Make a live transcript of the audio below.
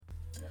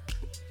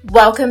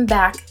Welcome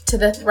back to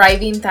the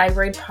Thriving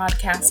Thyroid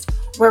Podcast,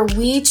 where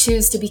we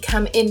choose to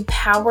become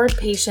empowered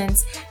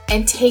patients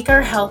and take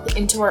our health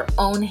into our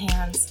own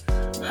hands.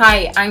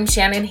 Hi, I'm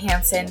Shannon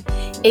Hansen,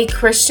 a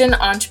Christian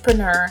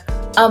entrepreneur,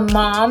 a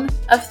mom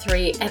of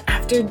 3, and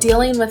after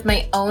dealing with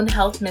my own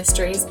health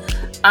mysteries,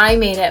 I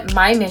made it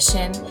my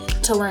mission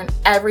to learn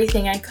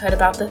everything I could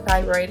about the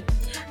thyroid.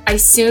 I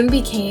soon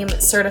became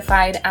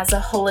certified as a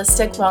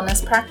holistic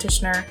wellness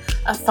practitioner,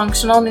 a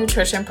functional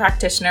nutrition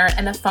practitioner,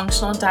 and a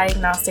functional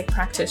diagnostic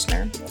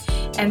practitioner,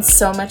 and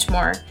so much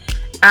more.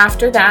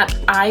 After that,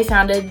 I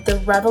founded the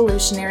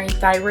revolutionary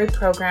thyroid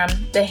program,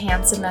 the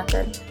Hansen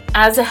Method.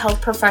 As a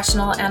health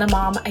professional and a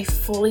mom, I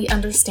fully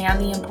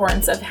understand the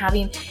importance of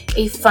having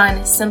a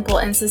fun, simple,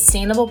 and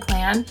sustainable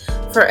plan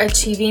for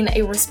achieving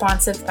a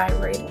responsive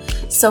thyroid.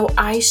 So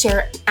I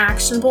share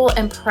actionable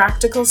and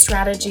practical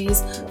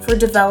strategies for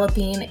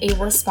developing a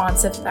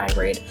responsive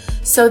thyroid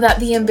so that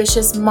the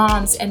ambitious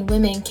moms and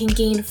women can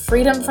gain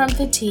freedom from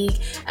fatigue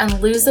and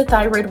lose the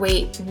thyroid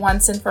weight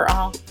once and for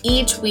all.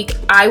 Each week,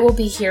 I will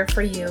be here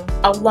for you.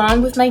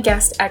 Along with my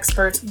guest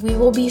experts, we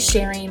will be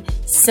sharing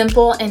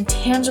simple and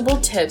tangible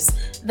tips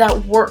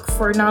that work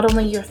for not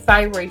only your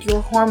thyroid,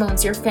 your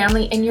hormones, your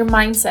family, and your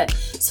mindset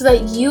so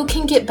that you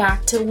can get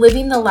back to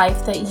living the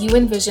life that you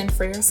envisioned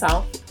for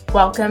yourself.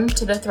 Welcome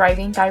to the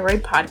Thriving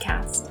Thyroid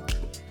Podcast.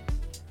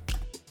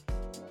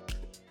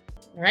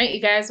 All right,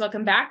 you guys,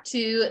 welcome back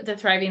to the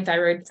Thriving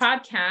Thyroid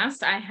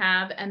Podcast. I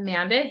have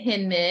Amanda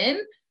Hinman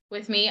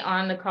with me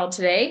on the call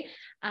today.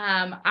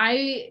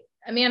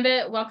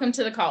 Amanda, welcome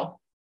to the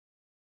call.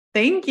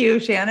 Thank you,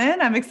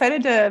 Shannon. I'm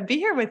excited to be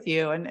here with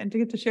you and to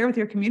get to share with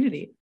your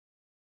community.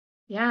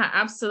 Yeah,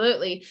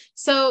 absolutely.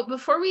 So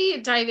before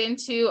we dive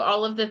into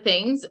all of the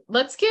things,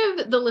 let's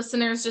give the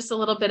listeners just a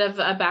little bit of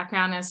a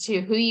background as to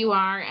who you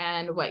are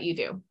and what you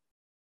do.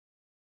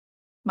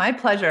 My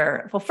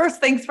pleasure. Well,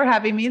 first, thanks for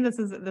having me. This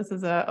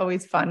is a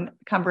always fun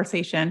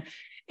conversation.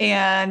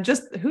 And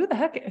just who the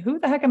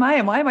heck am I?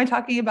 And why am I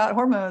talking about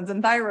hormones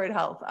and thyroid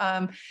health?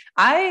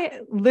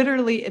 I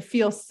literally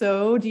feel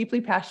so deeply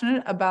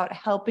passionate about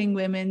helping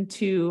women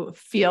to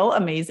feel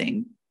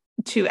amazing,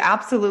 to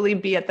absolutely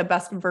be at the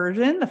best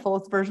version, the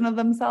fullest version of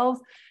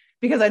themselves,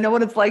 because I know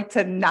what it's like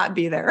to not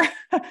be there.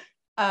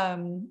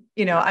 I'm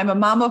a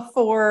mom of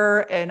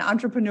 4, an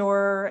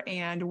entrepreneur,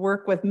 and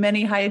work with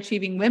many high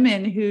achieving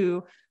women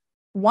who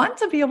want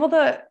to be able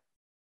to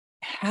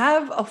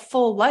have a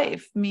full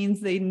life.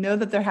 Means they know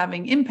that they're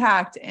having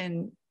impact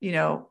and,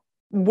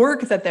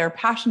 work that they're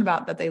passionate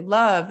about, that they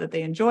love, that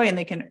they enjoy, and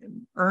they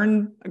can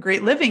earn a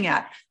great living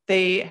at.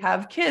 They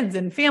have kids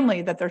and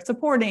family that they're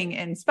supporting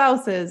and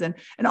spouses and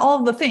all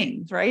of the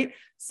things, right?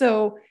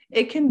 So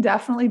it can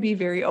definitely be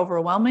very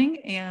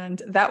overwhelming.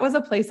 And that was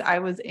a place I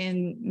was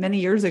in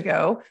many years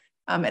ago.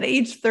 At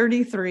age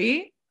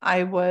 33,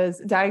 I was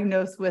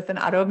diagnosed with an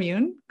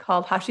autoimmune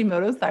called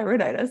Hashimoto's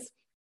thyroiditis.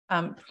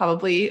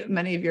 Probably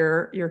many of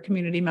your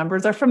community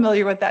members are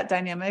familiar with that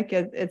dynamic.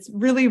 It's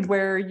really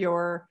where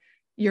your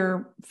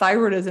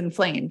thyroid is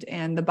inflamed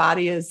and the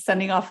body is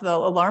sending off the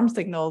alarm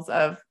signals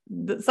of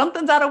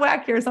something's out of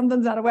whack here.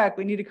 Something's out of whack.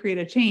 We need to create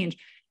a change.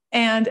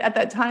 And at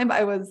that time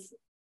I was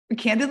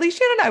candidly,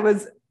 Shannon, I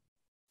was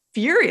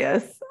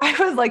furious.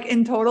 I was like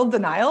in total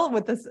denial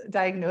with this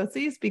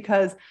diagnosis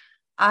because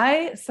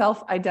I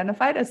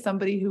self-identified as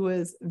somebody who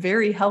was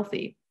very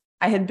healthy.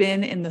 I had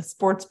been in the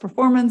sports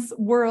performance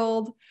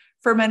world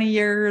for many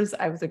years.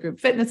 I was a group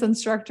fitness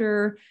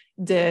instructor,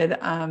 did,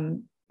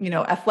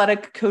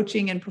 athletic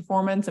coaching and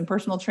performance and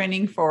personal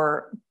training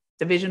for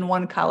Division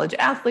I college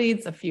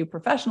athletes, a few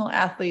professional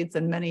athletes,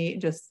 and many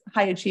just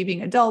high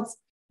achieving adults.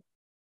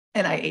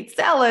 And I ate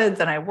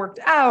salads and I worked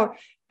out.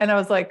 And I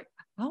was like,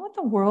 how in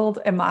the world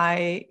am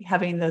I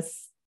having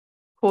this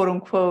quote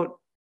unquote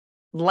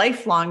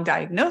lifelong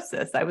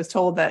diagnosis? I was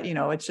told that,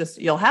 it's just,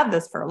 you'll have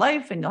this for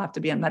life and you'll have to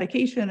be on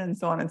medication and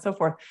so on and so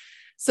forth.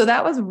 So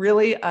that was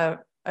really a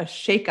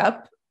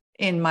shakeup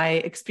in my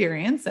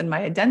experience and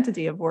my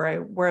identity of where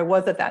I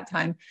was at that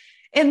time.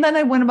 And then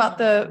I went about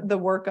the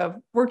work of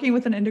working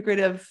with an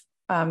integrative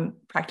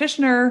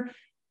practitioner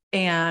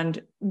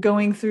and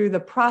going through the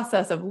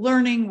process of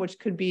learning, which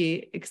could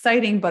be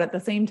exciting, but at the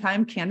same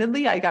time,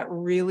 candidly, I got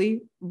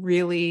really,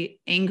 really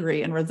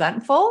angry and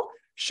resentful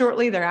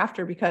shortly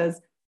thereafter, because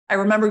I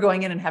remember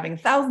going in and having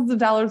thousands of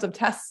dollars of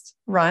tests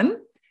run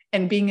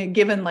and being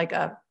given like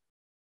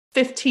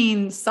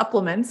 15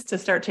 supplements to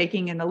start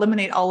taking and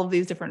eliminate all of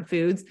these different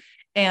foods.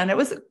 And it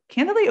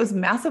was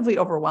massively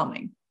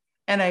overwhelming.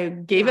 And I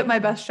gave it my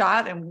best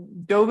shot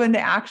and dove into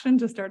action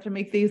to start to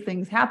make these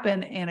things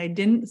happen. And I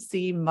didn't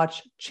see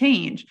much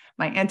change.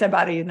 My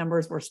antibody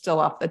numbers were still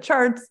off the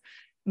charts.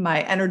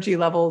 My energy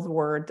levels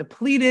were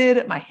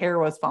depleted. My hair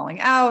was falling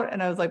out.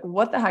 And I was like,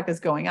 what the heck is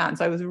going on?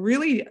 So I was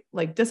really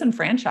like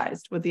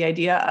disenfranchised with the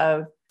idea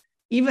of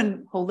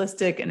even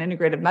holistic and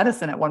integrative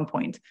medicine at one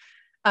point.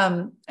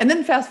 And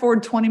then fast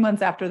forward 20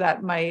 months after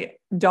that, my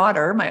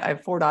daughter, I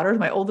have 4 daughters.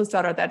 My oldest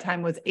daughter at that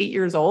time was 8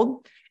 years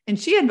old. And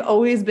she had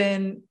always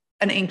been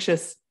an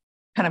anxious,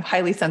 kind of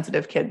highly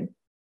sensitive kid.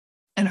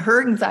 And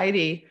her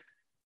anxiety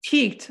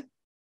peaked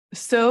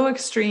so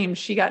extreme.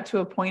 She got to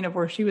a point of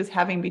where she was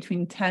having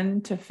between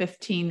 10 to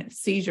 15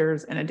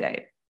 seizures in a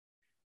day.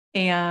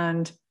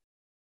 And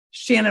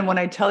Shannon, when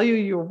I tell you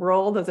your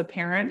world as a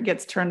parent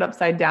gets turned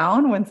upside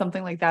down when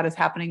something like that is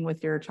happening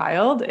with your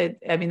child,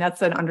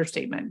 that's an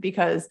understatement,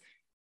 because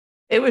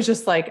it was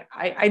just like,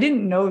 I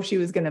didn't know if she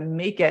was going to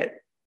make it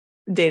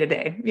day to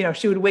day.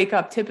 She would wake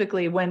up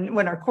typically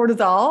when our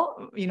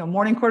cortisol,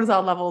 morning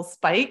cortisol levels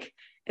spike.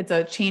 It's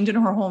a change in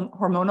her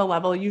hormonal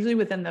level. Usually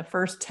within the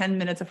first 10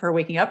 minutes of her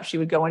waking up, she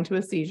would go into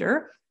a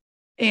seizure,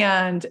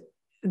 and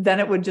then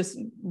it would just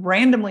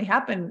randomly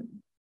happen.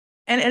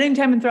 And at any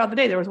time and throughout the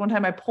day, there was one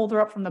time I pulled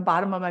her up from the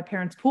bottom of my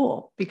parents'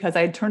 pool because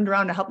I had turned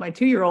around to help my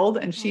 2-year-old,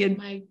 and she had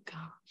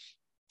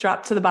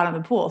dropped to the bottom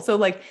of the pool. So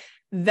like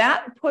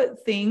that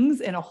put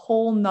things in a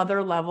whole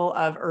nother level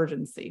of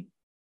urgency.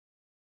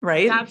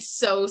 Right. That's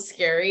so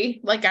scary.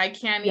 Like I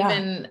can't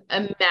even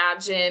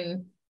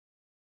imagine.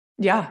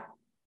 Yeah.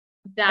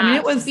 That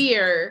it was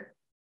fear.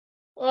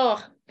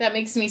 Oh, that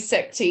makes me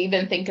sick to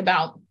even think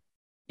about.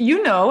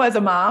 As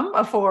a mom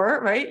of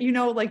 4, right?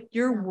 Like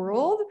your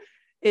world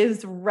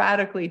is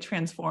radically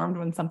transformed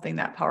when something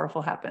that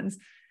powerful happens.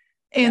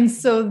 And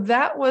so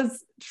that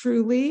was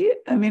truly,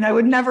 I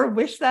would never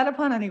wish that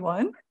upon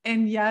anyone.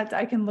 And yet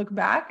I can look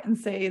back and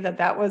say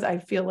that was, I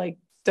feel like,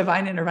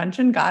 divine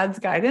intervention, God's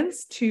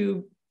guidance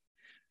to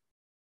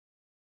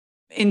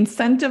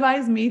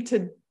incentivize me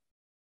to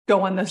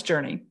go on this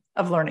journey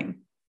of learning,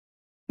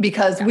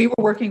 because we were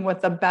working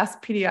with the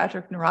best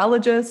pediatric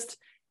neurologist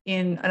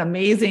in an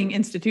amazing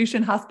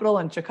institution hospital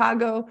in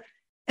Chicago.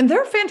 And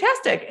they're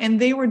fantastic. And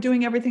they were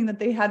doing everything that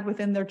they had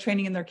within their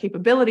training and their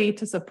capability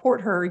to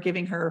support her,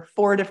 giving her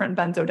 4 different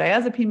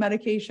benzodiazepine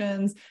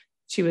medications.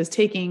 She was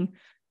taking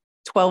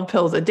 12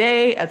 pills a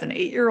day as an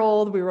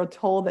 8-year-old. We were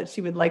told that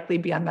she would likely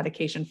be on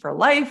medication for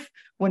life,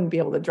 wouldn't be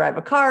able to drive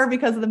a car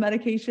because of the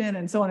medication,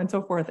 and so on and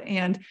so forth.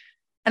 And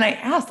I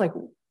asked, like,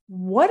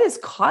 what is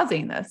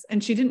causing this?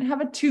 And she didn't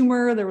have a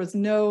tumor. There was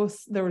no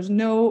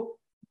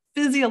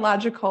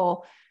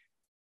physiological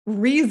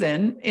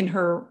reason in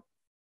her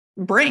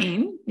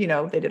brain.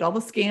 They did all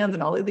the scans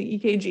and all of the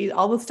EKGs,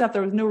 all the stuff.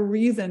 There was no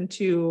reason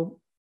to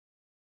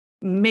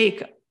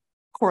make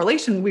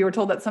correlation. We were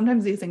told that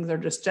sometimes these things are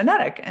just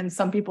genetic, and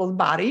some people's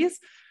bodies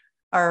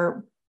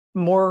are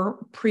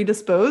more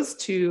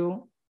predisposed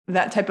to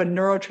that type of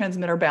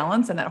neurotransmitter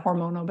balance and that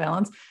hormonal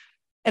balance.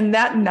 And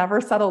that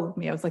never settled with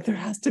me. I was like, there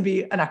has to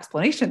be an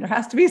explanation. There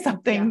has to be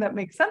something that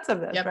makes sense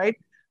of this, right?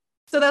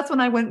 So that's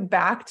when I went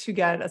back to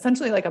get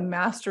essentially like a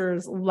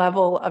master's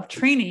level of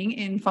training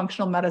in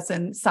functional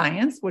medicine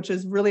science, which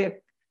is really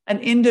an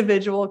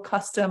individual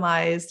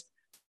customized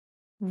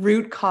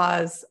root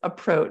cause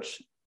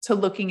approach to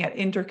looking at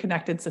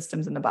interconnected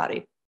systems in the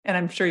body. And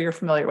I'm sure you're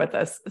familiar with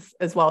this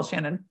as well,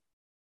 Shannon.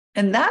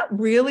 And that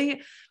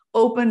really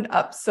opened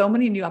up so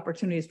many new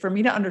opportunities for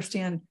me to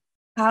understand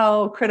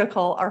how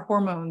critical our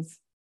hormones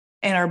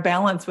and our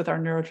balance with our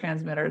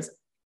neurotransmitters,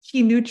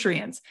 key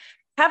nutrients,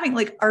 having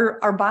like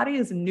our body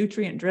is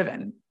nutrient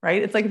driven,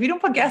 right? It's like, if you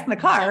don't put gas in the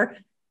car,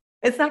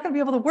 it's not going to be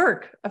able to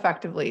work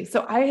effectively.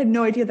 So I had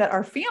no idea that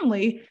our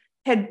family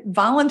had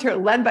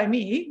voluntarily, led by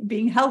me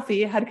being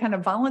healthy, had kind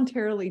of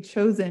voluntarily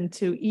chosen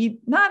to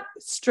eat, not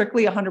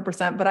strictly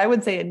 100%, but I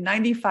would say a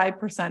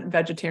 95%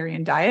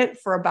 vegetarian diet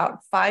for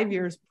about 5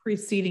 years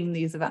preceding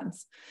these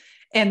events.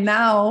 And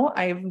now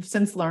I've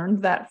since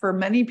learned that for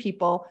many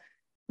people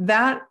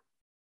that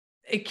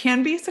it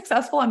can be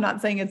successful. I'm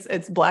not saying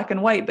it's black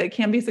and white, but it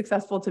can be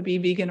successful to be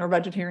vegan or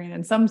vegetarian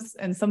in some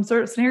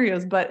sort of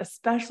scenarios, but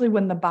especially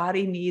when the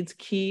body needs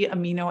key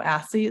amino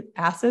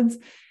acids,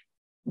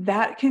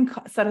 that can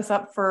set us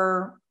up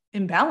for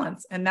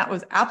imbalance. And that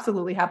was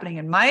absolutely happening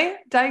in my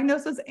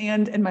diagnosis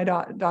and in my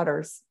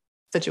daughter's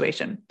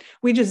situation.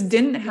 We just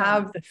didn't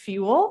have the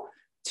fuel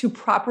to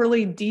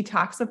properly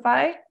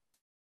detoxify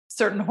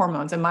certain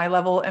hormones. In my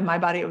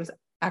body, it was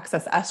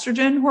excess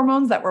estrogen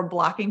hormones that were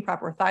blocking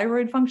proper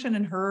thyroid function.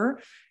 In her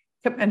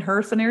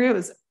scenario, it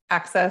was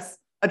excess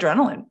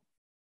adrenaline,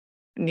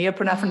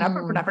 neoprenephrine,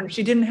 epinephrine.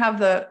 She didn't have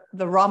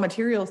the raw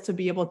materials to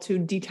be able to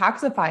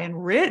detoxify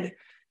and rid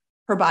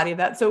her body of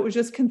that. So it was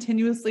just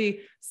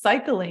continuously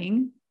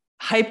cycling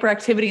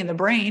hyperactivity in the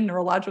brain,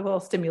 neurological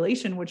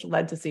stimulation, which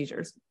led to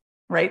seizures.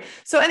 Right.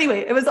 So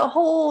anyway, it was a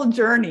whole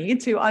journey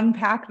to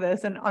unpack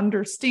this and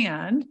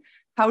understand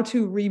how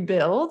to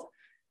rebuild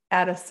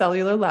at a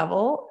cellular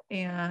level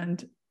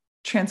and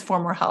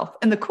transform our health.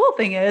 And the cool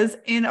thing is,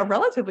 in a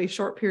relatively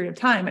short period of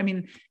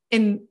time,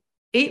 in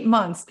 8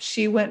 months,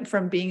 she went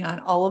from being on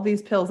all of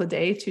these pills a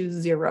day to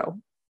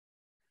 0.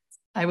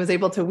 I was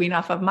able to wean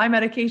off of my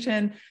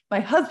medication. My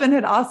husband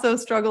had also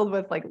struggled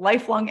with like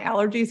lifelong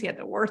allergies. He had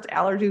the worst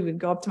allergies. We'd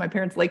go up to my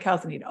parents' lake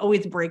house and he'd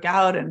always break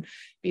out and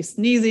be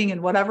sneezing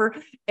and whatever.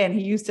 And he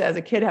used to, as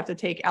a kid, have to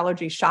take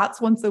allergy shots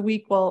once a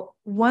week. Well,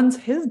 once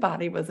his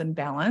body was in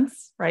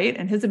balance, right,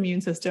 and his immune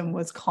system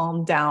was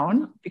calmed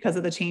down because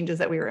of the changes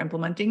that we were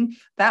implementing,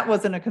 that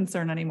wasn't a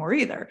concern anymore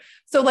either.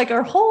 So like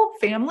our whole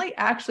family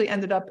actually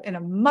ended up in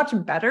a much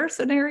better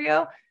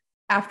scenario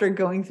after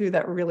going through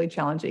that really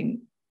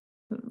challenging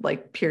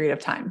period of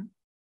time.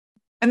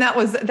 And that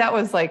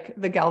was like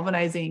the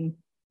galvanizing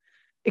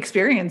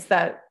experience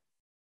that,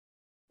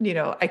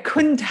 I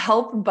couldn't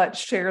help but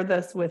share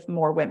this with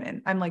more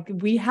women. I'm like,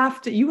 you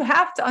have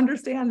to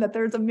understand that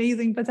there's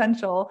amazing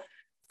potential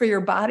for your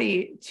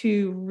body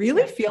to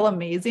really feel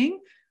amazing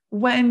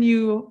when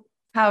you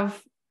have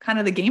kind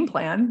of the game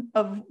plan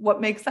of what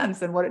makes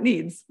sense and what it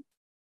needs.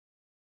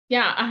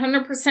 Yeah,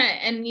 100%.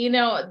 And,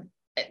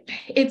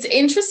 it's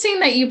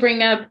interesting that you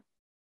bring up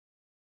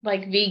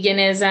like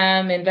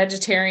veganism and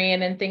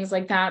vegetarian and things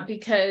like that,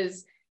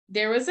 because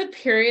there was a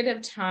period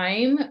of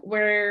time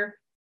where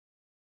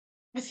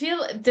I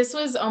feel this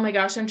was, oh my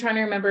gosh, I'm trying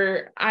to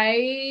remember.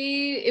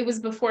 It was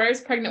before I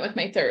was pregnant with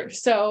my third.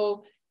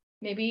 So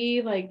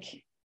maybe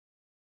like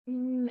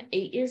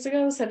 8 years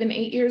ago,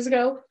 8 years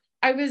ago,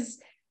 I was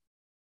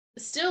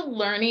still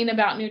learning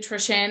about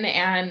nutrition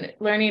and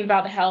learning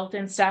about health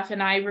and stuff.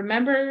 And I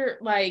remember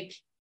like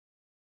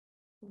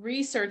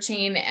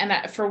researching,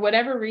 and for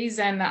whatever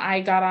reason,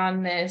 I got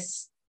on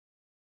this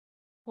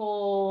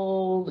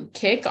whole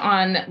kick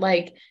on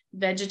like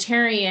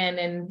vegetarian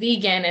and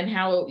vegan and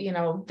how,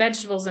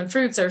 vegetables and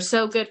fruits are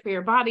so good for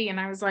your body. And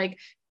I was like,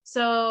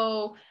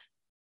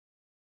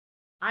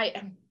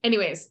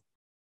 anyways,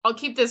 I'll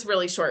keep this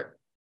really short.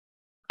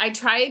 I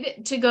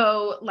tried to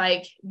go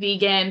like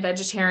vegan,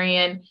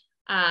 vegetarian,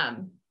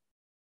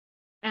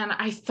 and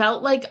I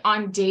felt like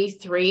on day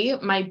 3,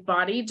 my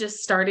body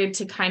just started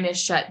to kind of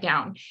shut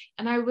down.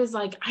 And I was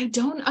like, I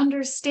don't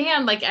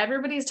understand. Like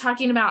everybody's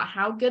talking about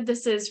how good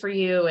this is for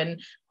you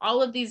and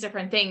all of these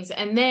different things.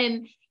 And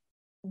then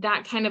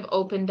that kind of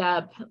opened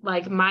up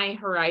like my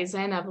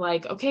horizon of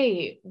like,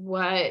 okay,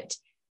 what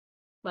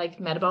like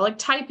metabolic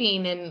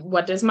typing and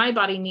what does my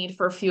body need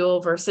for fuel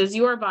versus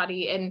your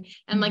body? And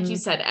like you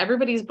said,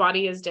 everybody's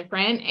body is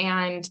different.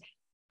 And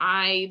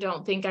I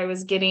don't think I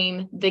was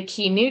getting the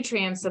key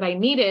nutrients that I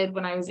needed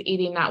when I was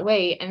eating that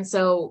way. And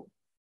so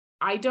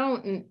I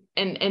don't,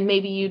 and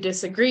maybe you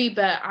disagree,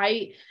 but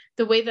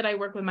the way that I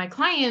work with my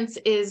clients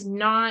is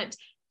not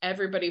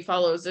everybody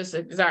follows this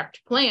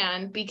exact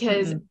plan,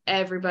 because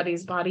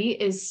everybody's body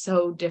is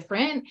so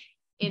different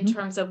in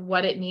terms of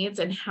what it needs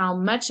and how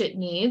much it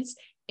needs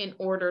in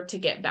order to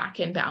get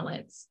back in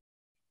balance.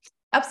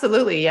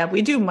 Absolutely. Yeah.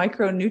 We do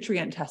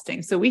micronutrient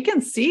testing. So we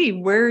can see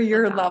where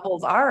your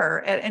levels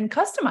are and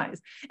customize.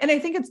 And I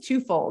think it's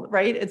twofold,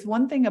 right? It's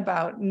one thing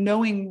about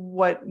knowing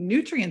what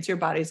nutrients your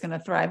body's going to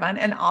thrive on.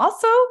 And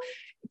also,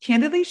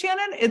 candidly,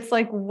 Shannon, it's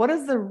like,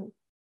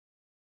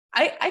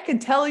 I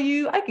could tell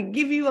you, I could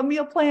give you a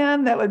meal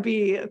plan that would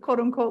be quote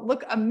unquote,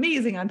 look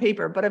amazing on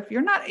paper. But if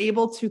you're not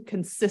able to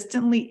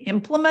consistently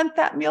implement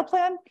that meal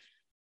plan,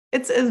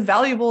 it's as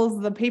valuable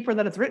as the paper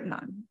that it's written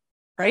on.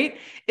 Right?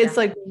 It's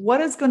like, what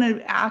is going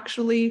to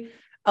actually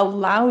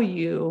allow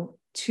you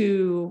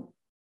to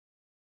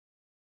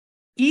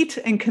eat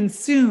and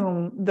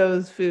consume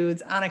those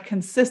foods on a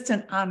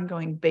consistent,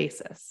 ongoing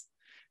basis?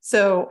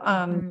 So,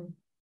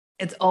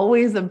 it's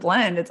always a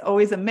blend. It's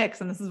always a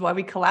mix. And this is why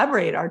we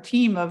collaborate. Our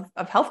team of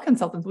health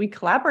consultants, we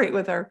collaborate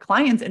with our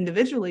clients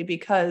individually,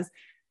 because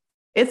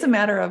it's a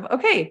matter of,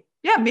 okay,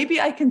 yeah, maybe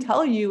I can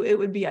tell you it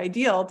would be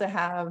ideal to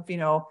have,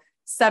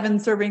 7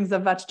 servings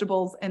of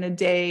vegetables in a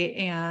day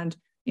and,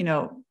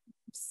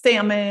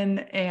 salmon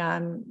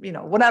and,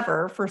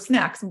 whatever for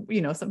snacks, some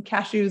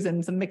cashews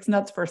and some mixed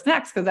nuts for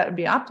snacks, because that would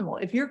be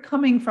optimal. If you're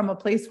coming from a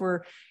place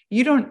where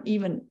you don't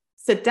even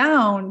sit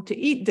down to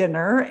eat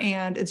dinner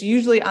and it's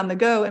usually on the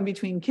go in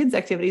between kids'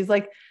 activities,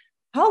 like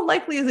how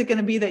likely is it going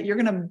to be that you're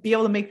going to be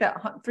able to make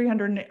that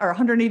 300 or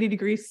 180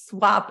 degree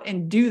swap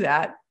and do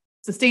that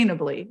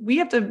sustainably? We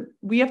have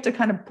to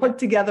kind of put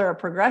together a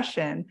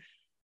progression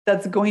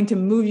that's going to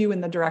move you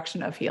in the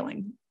direction of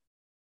healing.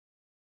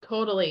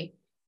 Totally.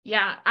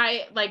 Yeah.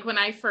 I like when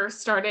I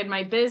first started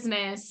my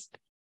business,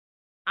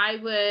 I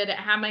would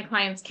have my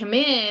clients come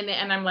in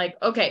and I'm like,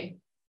 okay,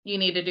 you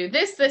need to do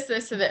this, this,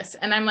 this, or this.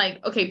 And I'm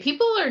like, okay,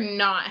 people are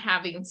not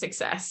having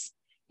success,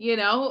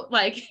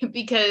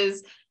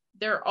 because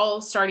they're all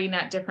starting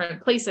at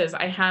different places.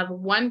 I have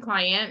one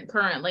client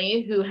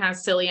currently who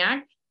has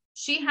celiac.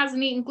 She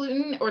hasn't eaten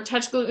gluten or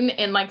touched gluten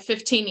in like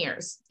 15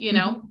 years,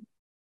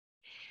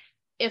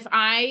 If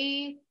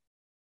I'm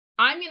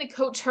going to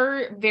coach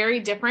her very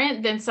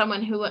different than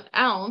someone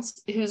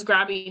who's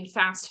grabbing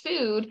fast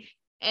food,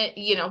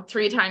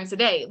 3 times a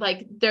day.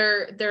 Like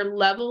their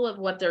level of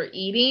what they're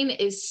eating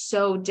is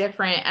so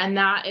different. And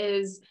that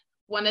is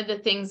one of the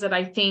things that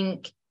I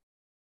think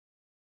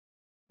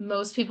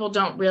most people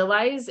don't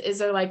realize is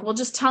they're like, well,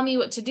 just tell me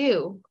what to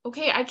do.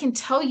 Okay, I can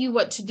tell you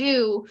what to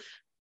do,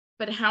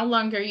 but how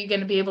long are you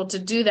going to be able to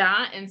do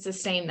that and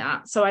sustain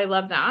that? So I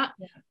love that.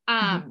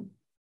 Yeah.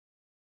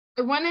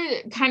 I want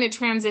to kind of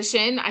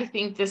transition. I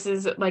think this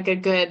is like a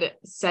good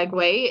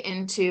segue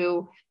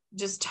into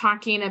just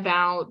talking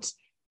about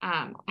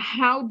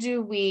how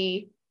do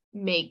we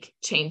make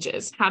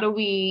changes? How do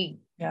we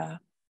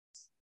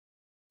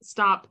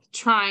stop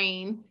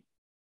trying?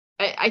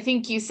 I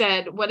think you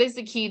said, what is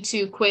the key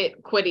to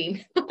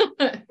quitting?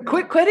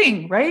 Quit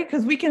quitting, right?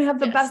 Because we can have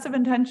the best of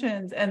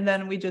intentions and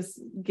then we just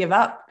give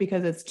up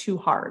because it's too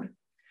hard.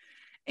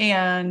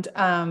 And,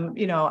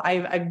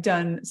 I've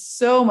done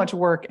so much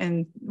work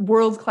in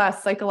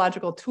world-class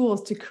psychological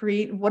tools to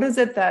create, what is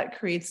it that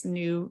creates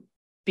new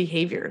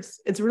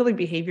behaviors? It's really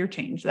behavior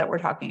change that we're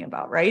talking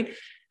about, right?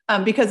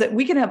 Because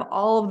we can have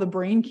all of the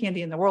brain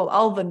candy in the world,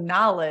 all the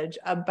knowledge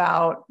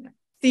about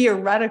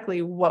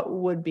theoretically what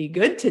would be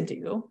good to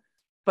do,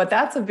 but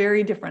that's a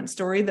very different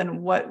story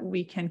than what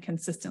we can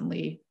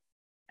consistently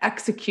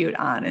execute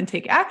on and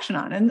take action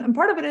on. And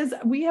part of it is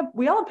we all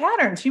have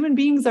patterns. Human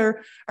beings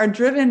are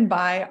driven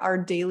by our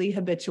daily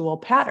habitual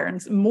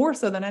patterns more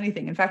so than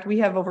anything. In fact, we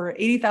have over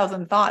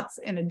 80,000 thoughts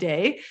in a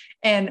day.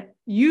 And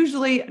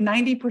usually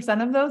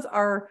 90% of those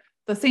are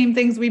the same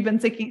things we've been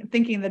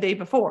thinking the day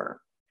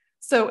before.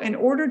 So in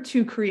order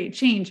to create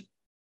change,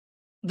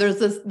 there's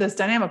this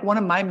dynamic. One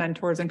of my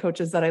mentors and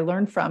coaches that I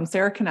learned from,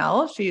 Sarah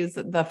Cannell, she is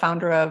the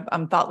founder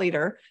of Thought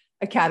Leader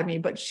Academy,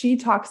 but she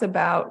talks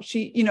about,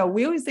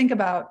 we always think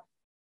about,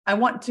 I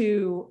want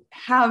to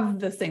have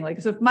this thing.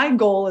 Like, so if my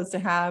goal is to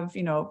have,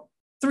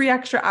 3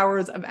 extra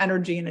hours of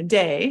energy in a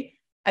day,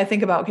 I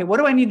think about, okay, what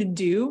do I need to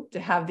do to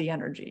have the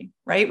energy,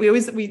 right?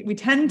 We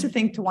tend to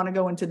think to want to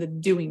go into the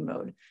doing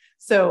mode.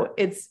 So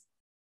it's,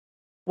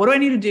 what do I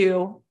need to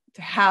do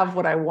to have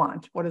what I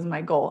want? What is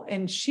my goal?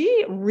 And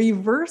she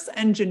reverse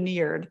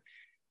engineered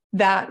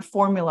that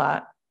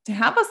formula to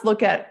have us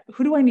look at,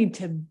 who do I need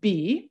to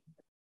be?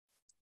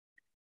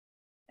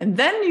 And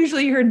then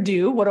usually you hear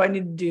do, what do I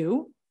need to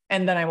do?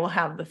 And then I will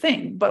have the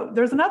thing. But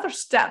there's another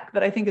step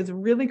that I think is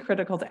really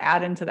critical to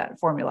add into that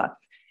formula.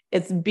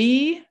 It's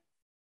be,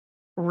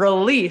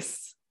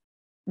 release,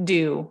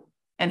 do,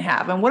 and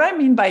have. And what I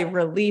mean by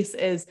release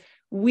is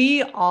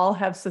we all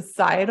have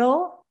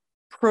societal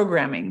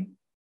programming.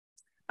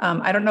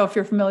 I don't know if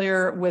you're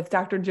familiar with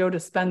Dr. Joe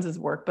Dispenza's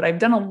work, but I've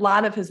done a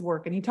lot of his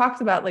work. And he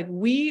talks about, like,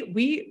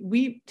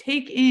 we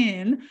take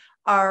in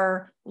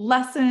our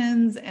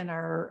lessons and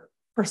our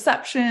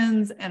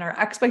perceptions and our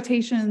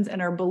expectations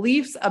and our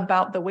beliefs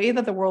about the way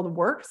that the world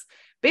works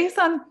based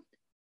on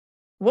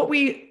what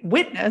we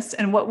witnessed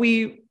and what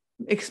we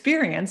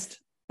experienced,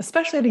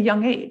 especially at a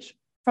young age.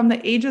 From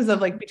the ages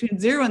of like between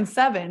 0 and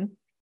 7,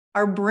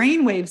 our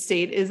brainwave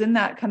state is in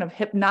that kind of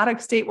hypnotic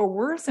state where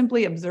we're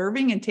simply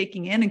observing and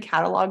taking in and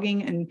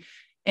cataloging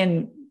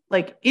and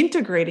like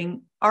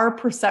integrating our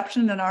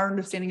perception and our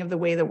understanding of the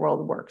way the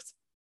world works.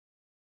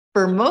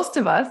 For most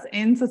of us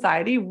in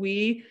society,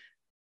 we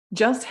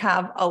just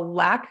have a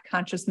lack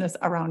consciousness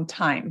around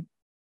time.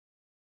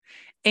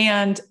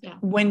 And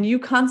when you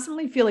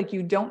constantly feel like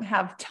you don't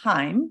have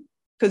time,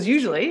 because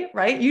usually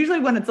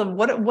when it's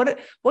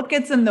what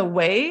gets in the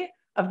way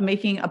of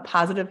making a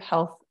positive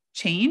health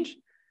change,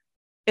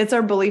 it's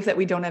our belief that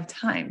we don't have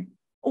time.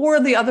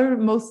 Or the other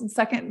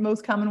second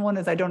most common one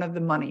is I don't have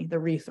the money, the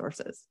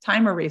resources,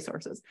 time or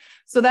resources.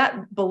 So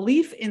that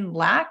belief in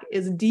lack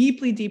is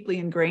deeply, deeply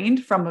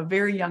ingrained from a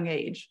very young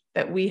age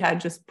that we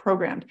had just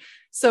programmed.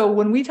 So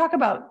when we talk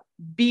about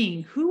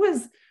being, who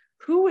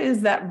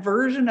is that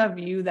version of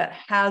you that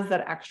has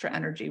that extra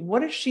energy?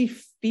 What is she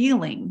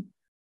feeling?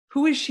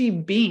 Who is she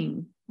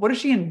being? What does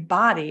she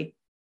embody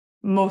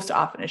most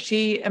often? Does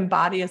she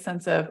embody a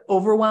sense of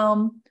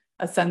overwhelm,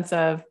 a sense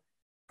of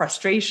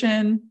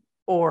frustration,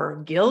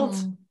 or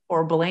guilt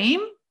or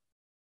blame?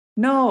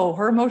 No,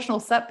 her emotional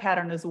set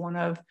pattern is one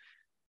of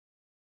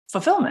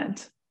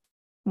fulfillment,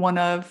 one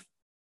of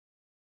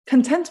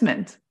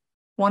contentment,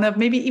 one of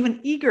maybe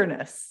even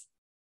eagerness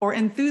or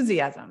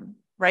enthusiasm,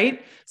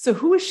 right? So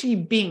who is she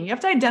being? You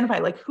have to identify,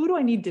 like, who do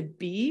I need to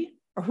be,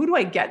 or who do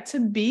I get to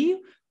be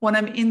when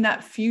I'm in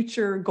that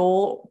future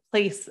goal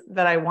place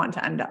that I want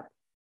to end up?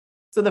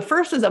 So the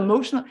first is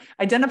emotional.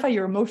 Identify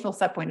your emotional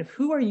set point of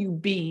who are you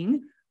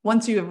being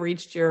once you have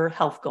reached your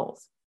health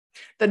goals.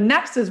 The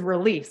next is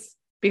release,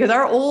 because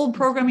our old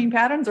programming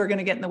patterns are going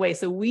to get in the way.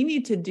 So we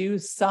need to do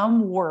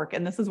some work.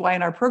 And this is why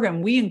in our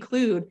program, we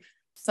include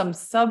some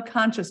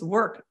subconscious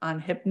work on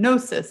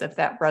hypnosis, if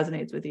that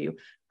resonates with you,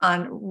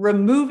 on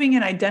removing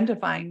and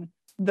identifying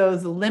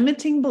those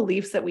limiting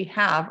beliefs that we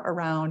have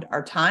around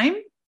our time,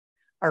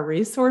 our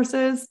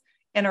resources,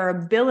 and our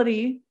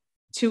ability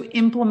to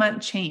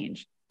implement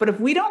change. But if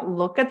we don't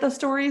look at the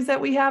stories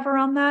that we have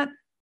around that,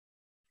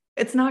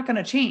 it's not going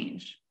to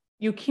change.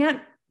 You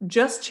can't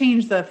just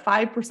change the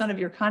 5% of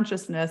your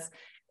consciousness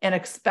and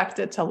expect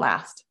it to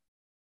last.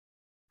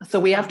 So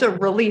we have to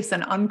release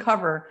and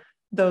uncover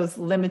those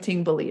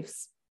limiting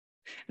beliefs.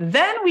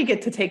 Then we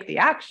get to take the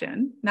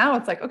action. Now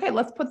it's like, okay,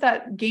 let's put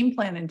that game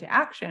plan into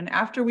action.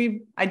 After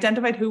we've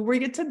identified who we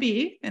get to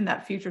be in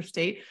that future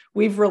state,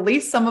 we've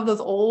released some of those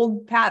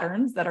old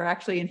patterns that are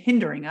actually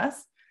hindering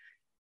us.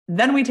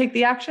 Then we take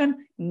the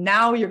action.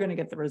 Now you're going to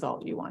get the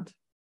result you want.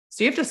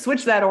 So you have to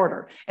switch that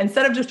order.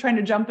 Instead of just trying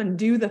to jump and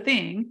do the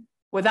thing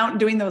without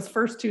doing those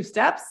first 2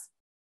 steps,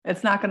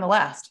 it's not going to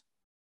last.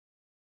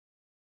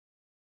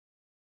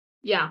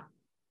 Yeah.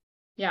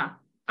 Yeah.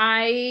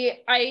 I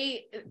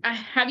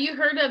have you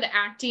heard of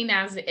acting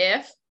as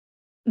if?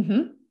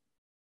 Mm-hmm.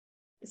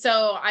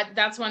 So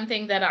that's one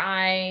thing that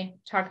I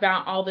talk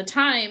about all the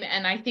time.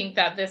 And I think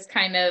that this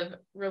kind of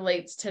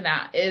relates to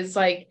that, is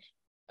like,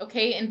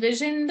 okay,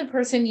 envision the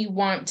person you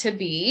want to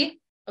be.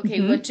 Okay,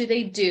 Mm-hmm. what do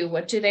they do?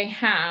 What do they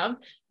have?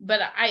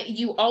 But I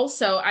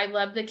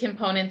love the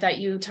component that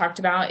you talked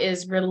about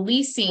is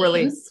releasing.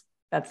 Release.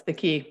 That's the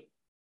key.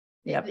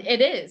 Yep. It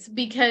is,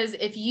 because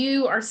if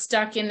you are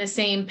stuck in the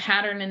same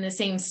pattern, in the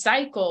same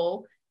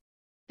cycle,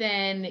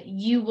 then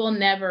you will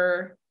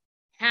never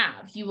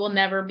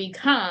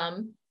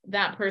become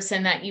that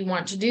person that you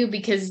want to do,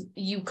 because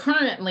you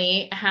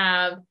currently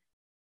have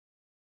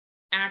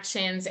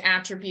actions,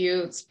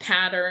 attributes,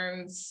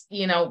 patterns,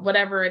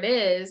 whatever it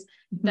is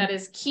that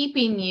is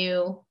keeping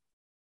you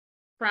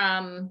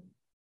from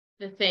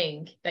the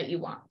thing that you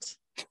want.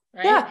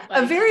 Right? Yeah,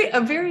 like,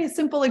 a very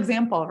simple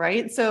example,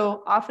 right?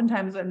 So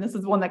oftentimes, and this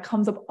is one that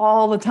comes up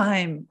all the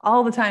time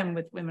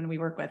with women we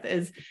work with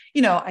is,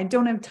 I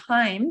don't have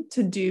time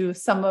to do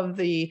some of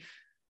the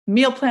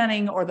meal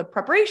planning or the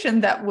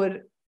preparation that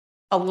would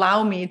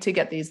allow me to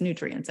get these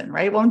nutrients in,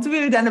 right? Once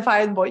we've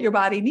identified what your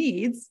body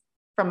needs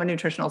from a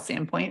nutritional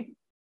standpoint,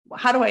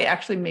 how do I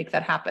actually make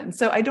that happen?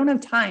 So I don't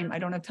have time.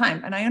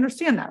 And I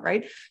understand that,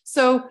 right?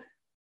 So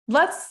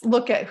let's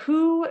look at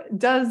who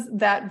does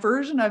that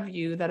version of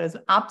you that is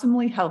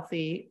optimally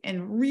healthy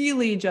and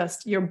really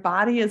just your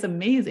body is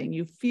amazing.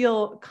 You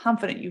feel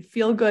confident, you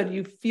feel good,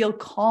 you feel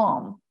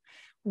calm.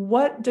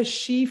 What does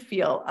she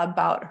feel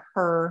about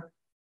her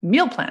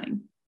meal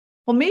planning?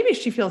 Well, maybe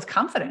she feels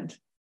confident.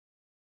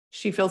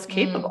 She feels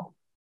capable.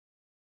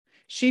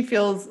 She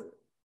feels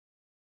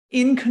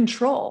in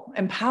control,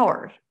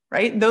 empowered,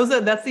 right?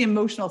 That's the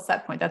emotional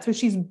set point. That's who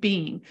she's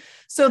being.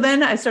 So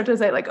then I start to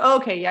say like, oh,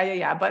 okay,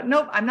 yeah. But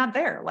nope, I'm not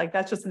there. Like,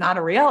 that's just not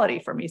a reality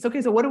for me. So,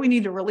 okay, so what do we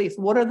need to release?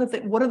 And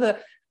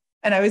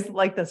I always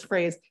like this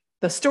phrase,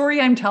 the story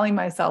I'm telling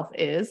myself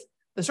is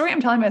I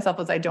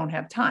don't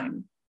have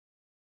time.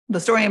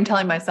 The story I'm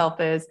telling myself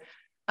is,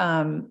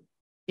 I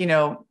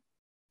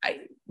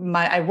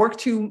work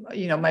too,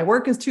 my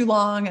work is too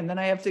long, and then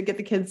I have to get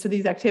the kids to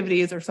these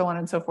activities or so on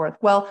and so forth.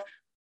 Well,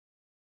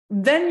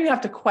 then you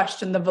have to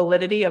question the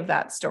validity of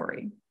that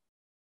story,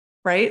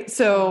 right?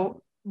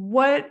 So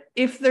what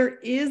if there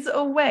is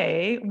a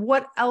way,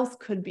 what else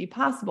could be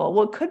possible?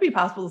 Well, it could be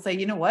possible to say,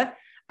 you know what?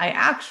 I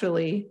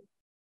actually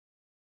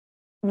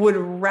would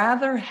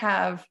rather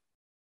have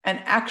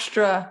an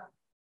extra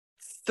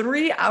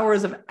 3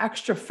 hours of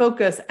extra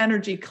focus,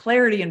 energy,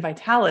 clarity, and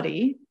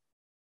vitality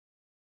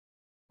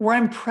where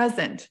I'm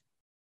present,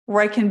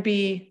 where I can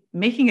be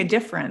making a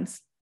difference,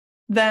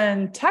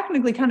 then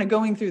technically kind of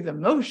going through the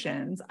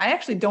motions. I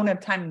actually don't have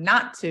time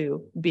not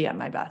to be at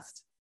my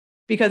best,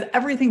 because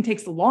everything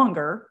takes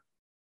longer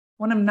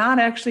when I'm not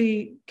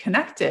actually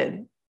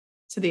connected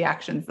to the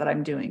actions that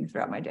I'm doing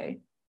throughout my day,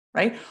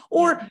 right?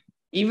 Or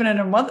even in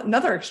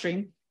another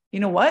extreme, you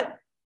know what?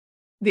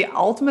 The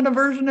ultimate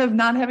version of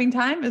not having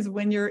time is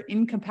when you're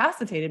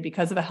incapacitated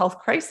because of a health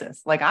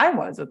crisis, like I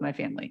was with my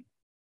family.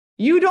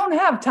 You don't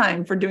have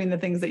time for doing the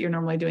things that you're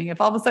normally doing if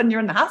all of a sudden you're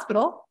in the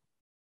hospital.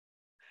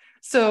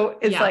 So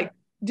it's like,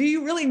 do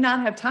you really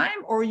not have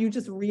time, or are you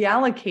just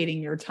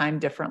reallocating your time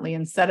differently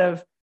instead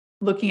of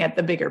looking at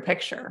the bigger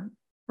picture?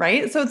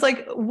 Right. So it's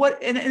like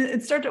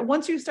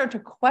once you start to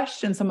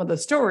question some of the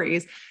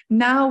stories,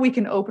 now we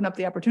can open up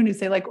the opportunity to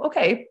say like,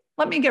 okay,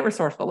 let me get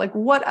resourceful. Like,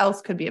 what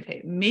else could be a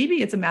pay?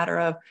 Maybe it's a matter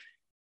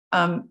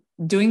of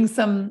doing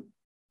some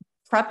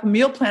prep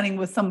meal planning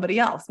with somebody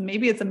else.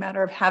 Maybe it's a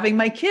matter of having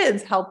my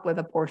kids help with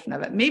a portion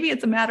of it. Maybe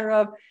it's a matter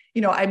of,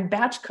 I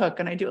batch cook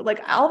and I do it.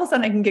 Like, all of a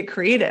sudden I can get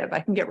creative. I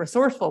can get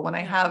resourceful when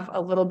I have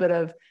a little bit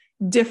of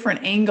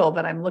different angle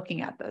that I'm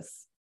looking at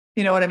this.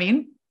 You know what I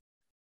mean?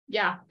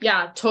 Yeah,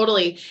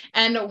 totally.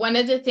 And one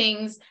of the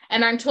things,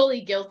 and I'm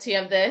totally guilty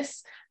of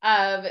this,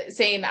 of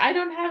saying, I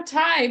don't have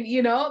time,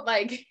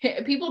 like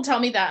people tell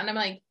me that. And I'm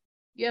like,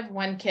 you have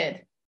one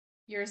kid,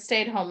 you're a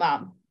stay-at-home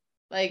mom.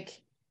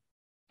 Like,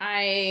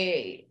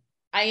 I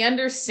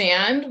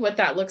understand what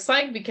that looks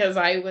like, because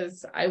I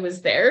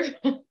was there,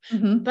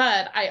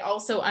 but I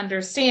also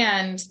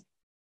understand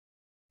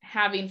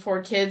having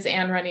 4 kids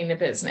and running a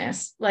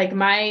business. Like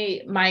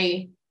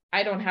my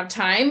I don't have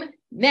time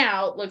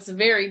now looks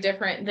very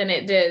different than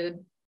it did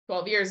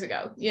 12 years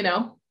ago,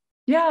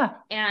 Yeah.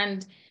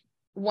 And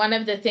one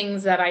of the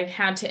things that I've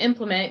had to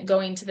implement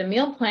going to the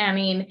meal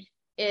planning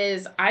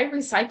is I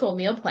recycle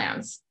meal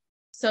plans.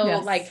 So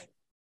like,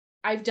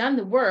 I've done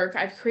the work,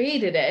 I've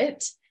created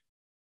it.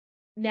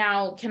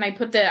 Now, can I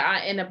put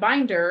that in a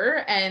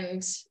binder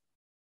and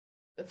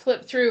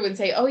flip through and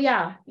say, oh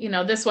yeah,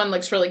 this one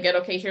looks really good.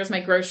 Okay, here's my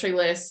grocery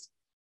list,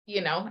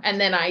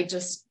 and then I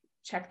just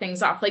check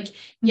things off. Like,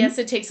 yes,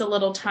 it takes a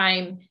little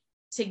time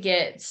to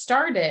get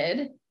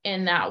started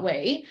in that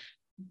way,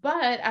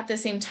 but at the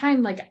same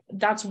time, like,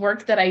 that's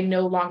work that I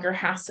no longer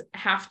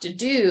have to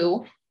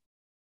do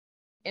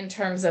in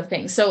terms of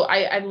things. So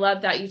I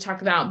love that you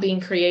talk about being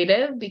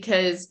creative,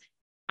 because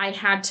I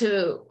had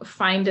to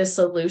find a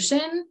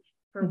solution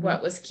for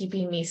what was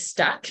keeping me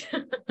stuck.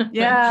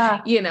 Yeah.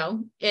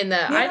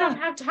 I don't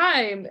have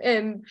time,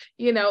 and,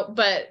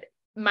 but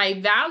my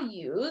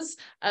values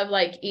of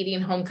like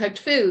eating home cooked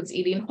foods,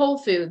 eating whole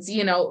foods,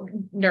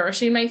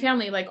 nourishing my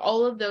family, like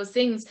all of those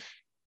things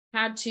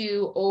had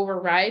to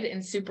override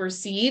and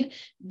supersede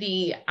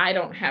the I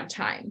don't have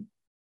time.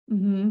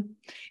 Mm-hmm.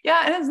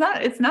 Yeah. And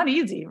it's not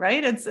easy,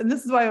 right? And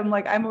this is why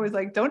I'm always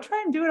like, don't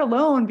try and do it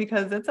alone,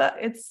 because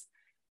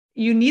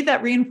you need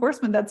that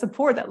reinforcement, that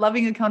support, that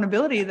loving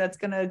accountability that's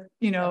going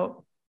to,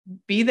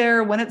 be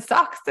there when it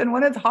sucks and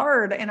when it's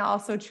hard, and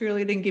also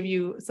cheerleading, give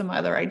you some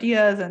other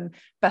ideas and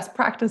best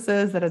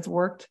practices that has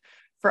worked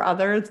for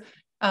others.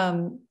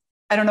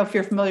 I don't know if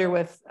you're familiar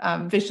with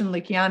Vishen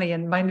Lakhiani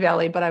in Mind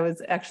Valley, but I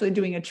was actually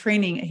doing a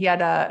training. He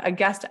had a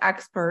guest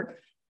expert,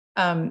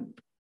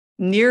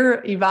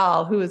 Nir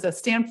Eval, who is a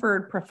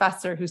Stanford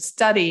professor who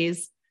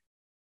studies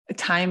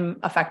time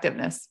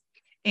effectiveness.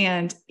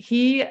 And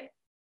he,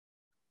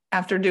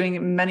 after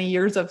doing many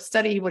years of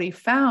study, what he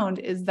found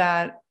is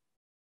that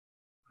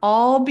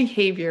all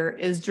behavior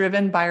is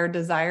driven by our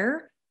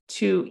desire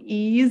to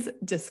ease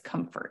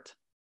discomfort.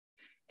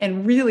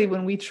 And really,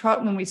 when we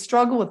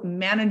struggle with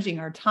managing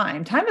our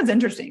time is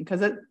interesting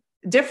because it's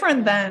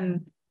different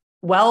than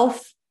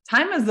wealth.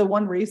 Time is the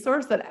one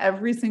resource that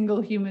every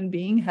single human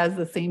being has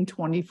the same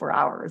 24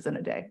 hours in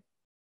a day,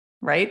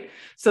 right?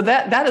 So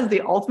that is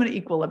the ultimate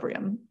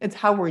equilibrium. It's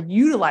how we're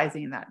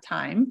utilizing that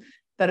time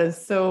that is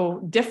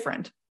so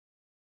different.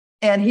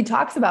 And he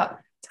talks about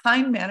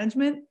time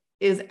management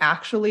is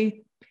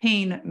actually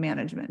pain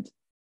management.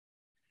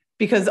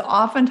 Because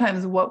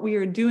oftentimes what we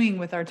are doing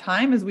with our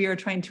time is we are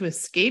trying to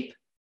escape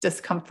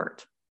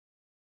discomfort.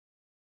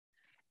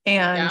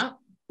 And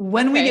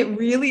when we get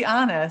really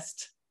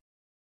honest,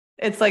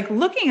 it's like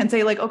looking and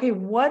say like, okay,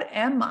 what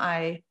am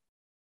I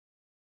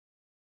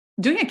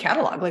doing? A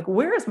catalog? Like,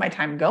 where is my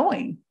time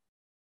going?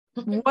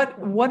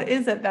 What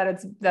is it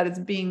that it's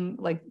being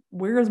like,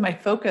 where is my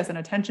focus and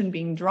attention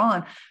being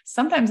drawn?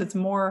 Sometimes it's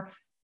more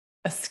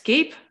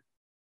escape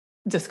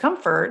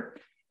discomfort.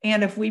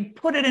 And if we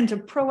put it into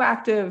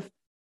proactive,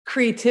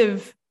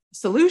 creative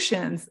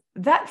solutions,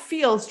 that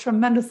feels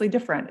tremendously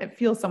different. It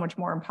feels so much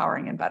more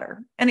empowering and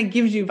better. And it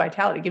gives you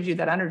vitality, it gives you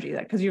that energy,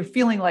 that because you're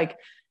feeling like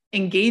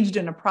engaged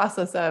in a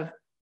process of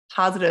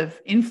positive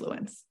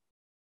influence.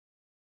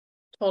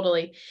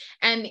 Totally.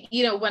 And,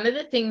 one of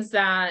the things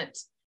that,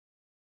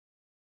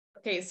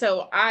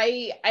 so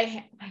I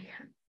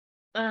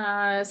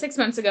 6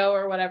 months ago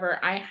or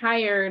whatever, I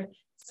hired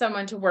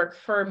someone to work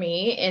for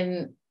me,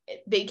 and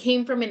they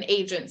came from an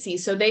agency.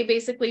 So they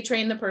basically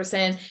trained the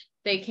person,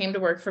 they came to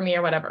work for me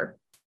or whatever.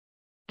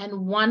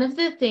 And one of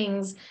the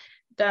things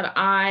that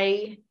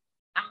I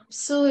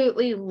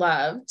absolutely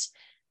loved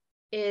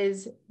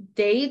is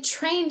they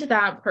trained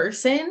that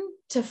person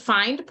to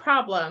find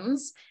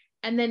problems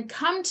and then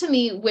come to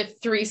me with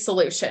 3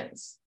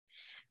 solutions.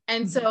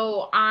 And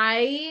so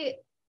I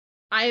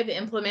have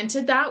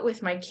implemented that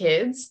with my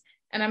kids,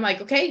 and I'm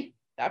like, okay,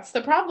 that's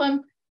the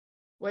problem.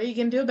 What are you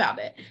going to do about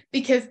it?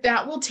 Because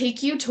that will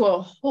take you to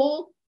a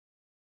whole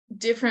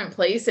different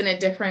place in a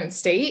different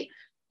state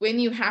when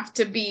you have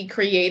to be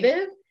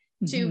creative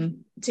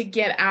to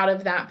get out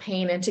of that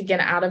pain and to get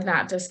out of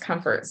that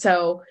discomfort.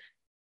 So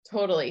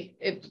totally.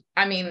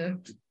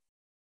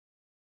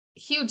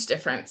 Huge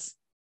difference.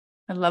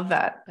 I love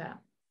that.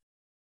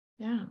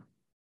 Yeah.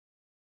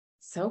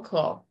 So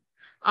cool.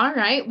 All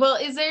right. Well,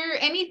 is there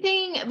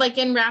anything, like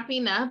in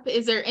wrapping up,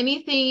 is there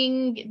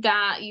anything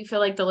that you feel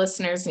like the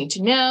listeners need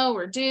to know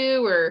or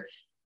do or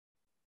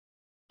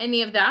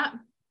any of that?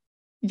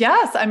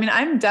 Yes.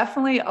 I'm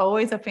definitely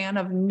always a fan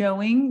of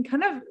knowing,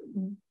 kind of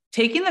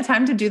taking the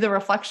time to do the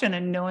reflection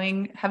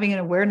and having an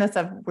awareness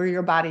of where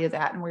your body is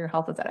at and where your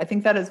health is at. I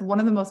think that is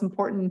one of the most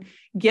important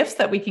gifts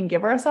that we can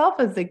give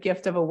ourselves, is the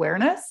gift of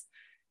awareness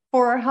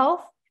for our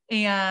health.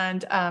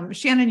 And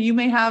Shannon, you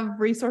may have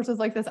resources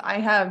like this.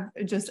 I have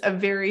just a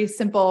very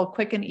simple,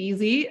 quick and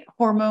easy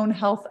hormone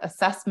health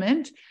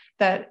assessment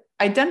that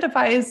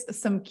identifies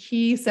some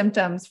key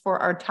symptoms for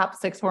our top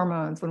 6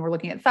 hormones when we're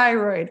looking at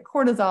thyroid,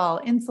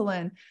 cortisol,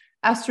 insulin,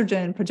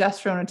 estrogen,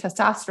 progesterone, and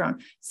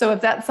testosterone. So if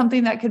that's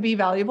something that could be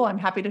valuable, I'm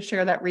happy to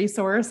share that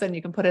resource, and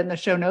you can put it in the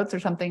show notes or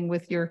something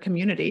with your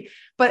community.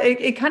 But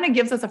it kind of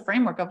gives us a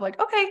framework of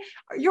like, okay,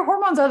 your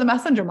hormones are the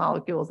messenger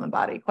molecules in the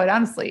body, quite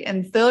honestly.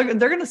 And they're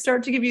going to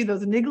start to give you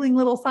those niggling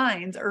little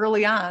signs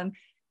early on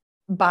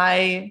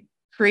by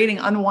creating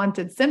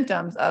unwanted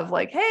symptoms of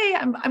like, hey,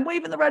 I'm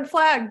waving the red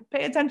flag.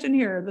 Pay attention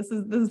here. This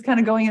is kind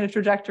of going in a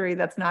trajectory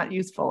that's not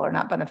useful or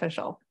not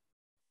beneficial.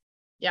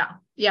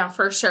 Yeah,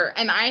 for sure.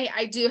 And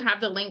I do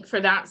have the link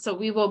for that. So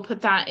we will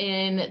put that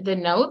in the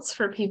notes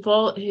for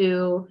people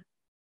who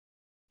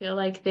feel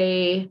like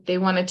they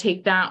want to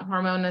take that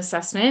hormone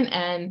assessment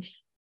and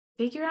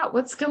figure out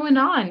what's going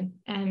on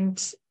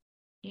and,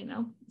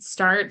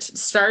 start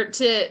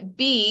to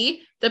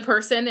be the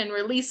person and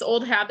release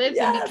old habits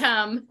and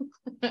become,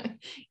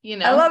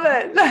 I love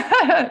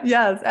it.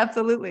 Yes,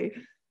 absolutely.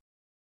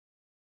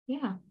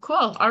 Yeah,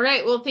 cool. All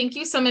right. Well, thank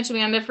you so much,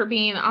 Amanda, for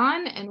being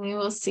on, and we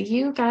will see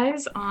you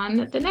guys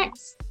on the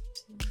next.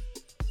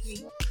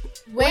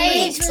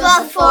 Wait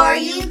before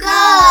you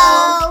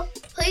go.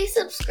 Please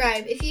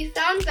subscribe if you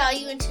found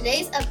value in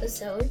today's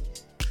episode.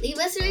 Leave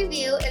us a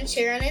review and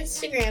share on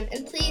Instagram,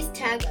 and please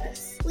tag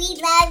us. We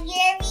love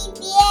your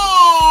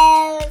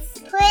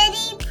reviews.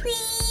 Ready,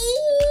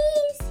 please?